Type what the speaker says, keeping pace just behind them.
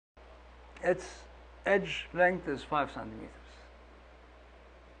its edge length is 5 centimeters.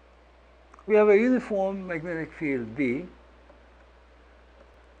 We have a uniform magnetic field B,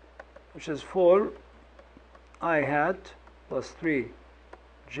 which is 4 I hat plus 3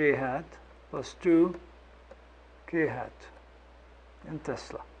 j hat plus 2 k hat in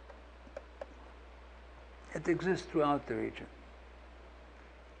Tesla. It exists throughout the region.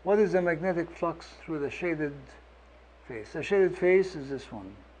 What is the magnetic flux through the shaded face? The shaded face is this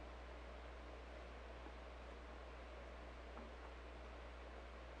one.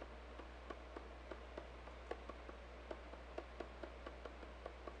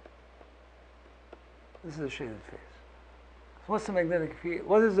 This is the shaded face. So what's the magnetic field?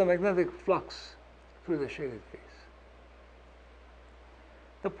 What is the magnetic flux through the shaded face?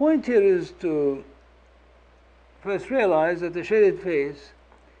 The point here is to first realize that the shaded face,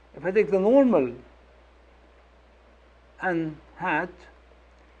 if I take the normal n hat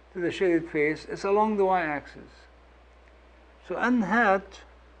to the shaded face, it's along the y-axis. So n hat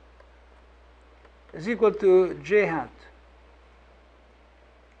is equal to j hat,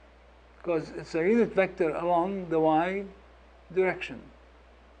 because it's a unit vector along the y direction.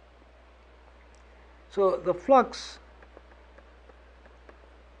 So the flux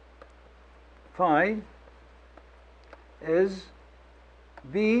phi is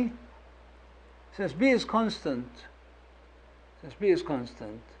B, since B is constant,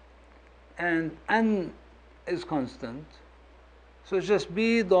 and n is constant, so it's just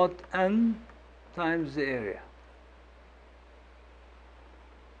B dot n times the area.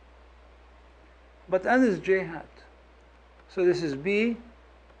 But n is j hat, so this is B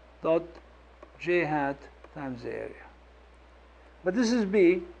dot j hat times the area. But this is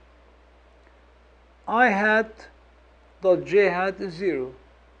B. I hat dot j hat is 0,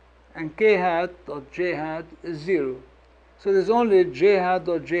 and k hat dot j hat is 0. So there's only j hat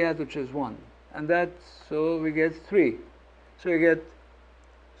dot j hat, which is 1, and so we get 3.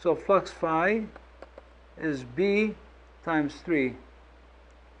 So flux phi is B times 3.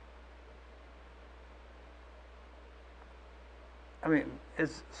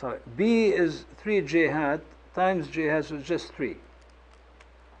 B is 3 j hat times j hat, so it's just 3.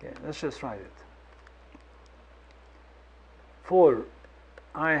 Okay, let's just write it. 4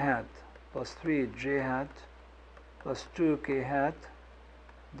 I hat plus 3 j hat plus 2 k hat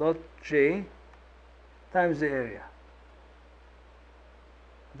dot j times the area.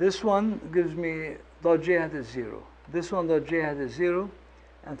 This one gives me dot j hat is 0. This one dot j hat is 0.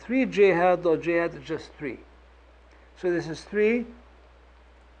 And 3 j hat dot j hat is just 3. So this is 3.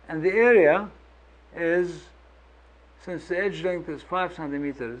 And the area is, since the edge length is 5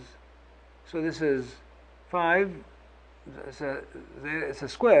 centimeters, so this is 5. It's a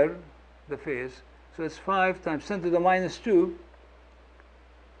square, the face, so it's 5 times 10 to the minus 2,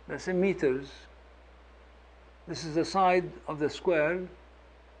 that's in meters. This is the side of the square,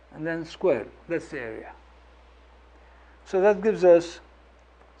 and then square, that's the area. So that gives us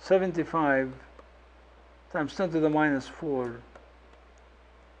 75 times 10 to the minus 4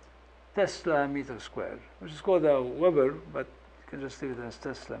 Tesla meter squared, which is called a Weber, but you can just leave it as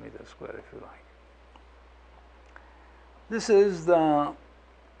Tesla meter squared if you like. This is the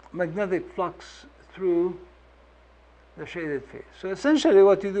magnetic flux through the shaded face. So essentially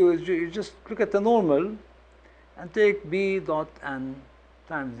what you do is you just look at the normal and take B dot n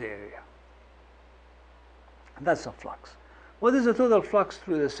times the area. And that's the flux. What is the total flux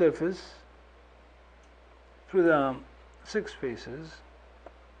through the surface, through the 6 faces?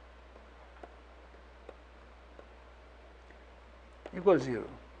 Equals 0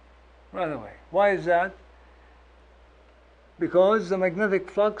 right away. Why is that? Because the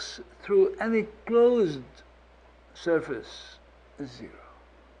magnetic flux through any closed surface is 0.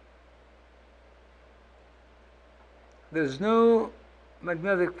 There's no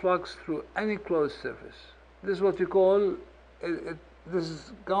magnetic flux through any closed surface. This is what we call, this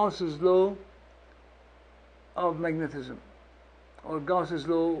is Gauss's law of magnetism, or Gauss's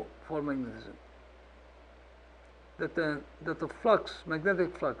law for magnetism. That the flux,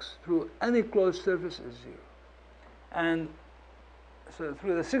 magnetic flux, through any closed surface is 0. And so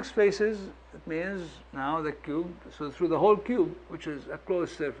through the 6 faces, it means now the cube, so through the whole cube, which is a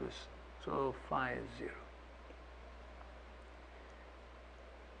closed surface, so phi is 0.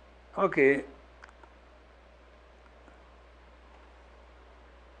 Okay,